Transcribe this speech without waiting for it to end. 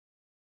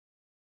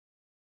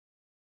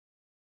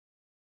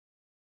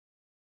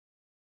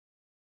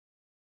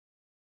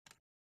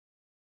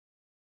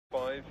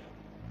5,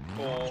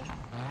 4,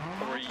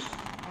 3,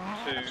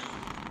 2,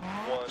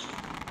 1,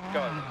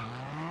 go.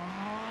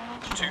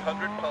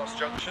 200 past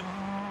junction.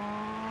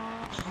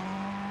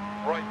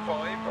 Right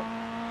 5.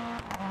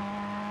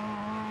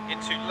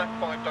 Into left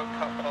 5, don't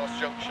cut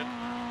past junction.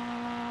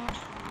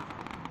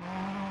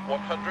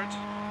 100.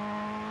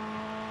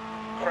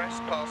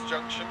 Crest past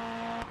junction.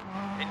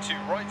 Into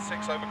right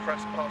 6 over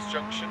crest past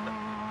junction.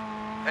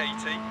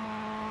 80.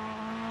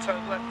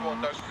 Turn left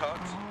 1, don't cut.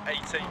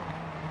 80.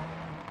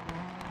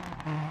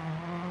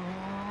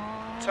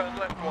 Turn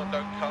left 1,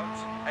 don't cut.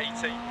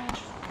 80.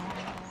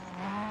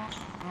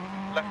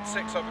 Left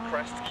 6 over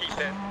crest, keep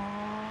in.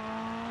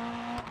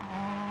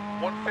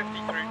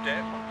 150 through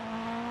dip.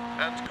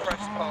 And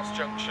crest past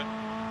junction.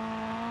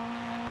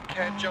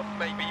 Care jump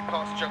maybe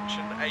past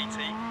junction.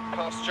 80.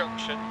 Past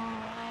junction.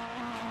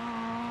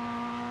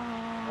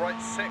 Right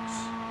 6,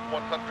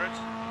 100.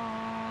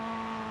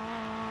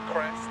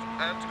 Crest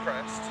and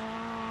crest.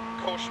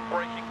 Caution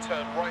braking,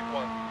 turn right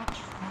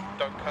 1.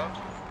 Don't cut.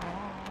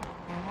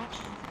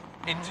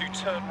 Into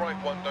turn right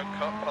 1, don't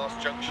cut,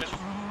 past junction,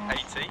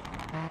 80.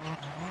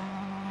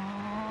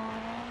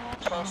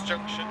 Past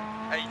junction,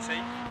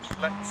 80,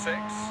 left 6.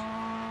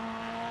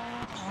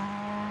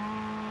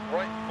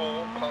 Right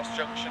 4, past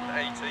junction,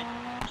 80.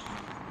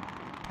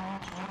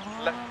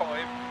 Left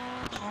 5,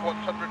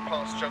 100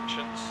 past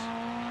junctions.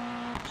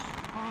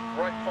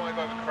 Right 5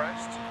 over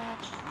crest.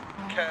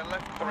 Care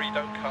left 3,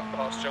 don't cut,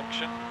 past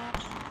junction.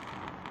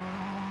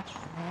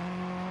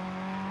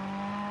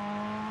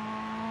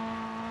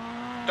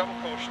 Double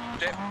caution,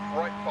 dip,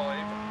 right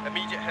 5,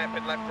 immediate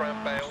hairpin left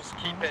round bales,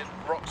 keep in,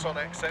 rocks on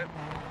exit,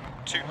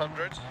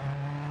 200.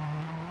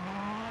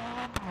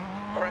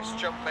 Crest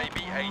jump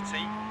maybe,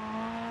 80.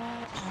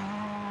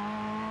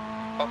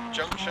 Bump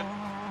junction.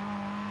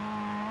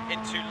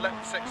 Into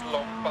left 6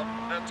 long, bump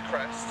and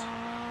crest.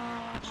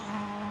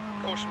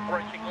 Caution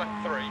braking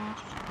left 3.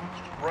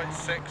 Right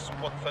 6,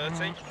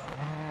 130.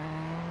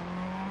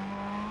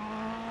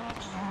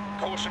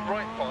 Caution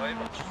right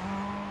 5.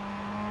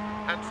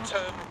 And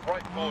turn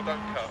right 4,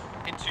 don't cut.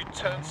 Into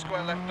turn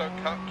square left, don't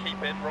cut,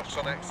 keep in, rocks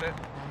on exit.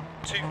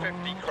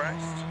 250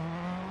 crest.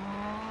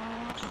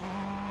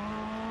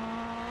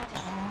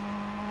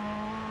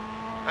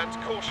 And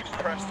caution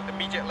crest,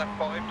 immediate left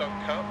 5,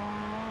 don't cut.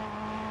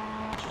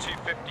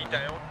 250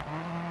 down.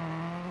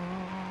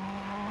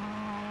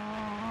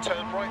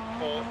 Turn right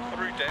 4,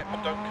 through dip,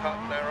 don't cut,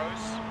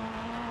 narrows.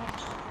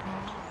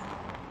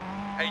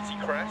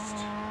 80 crest.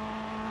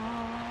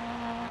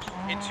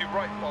 Into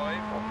right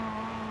 5.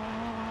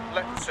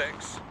 Left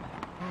 6.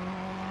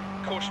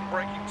 Caution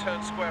braking,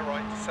 turn square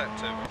right,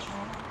 deceptive.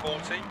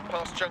 40,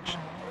 past junction.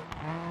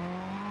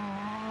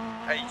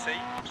 80.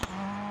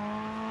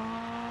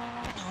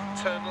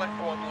 Turn left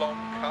 1 long,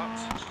 cut.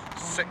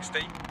 60.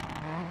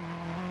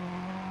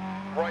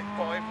 Right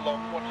 5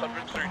 long,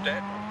 100 through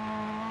dip.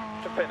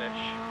 To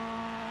finish.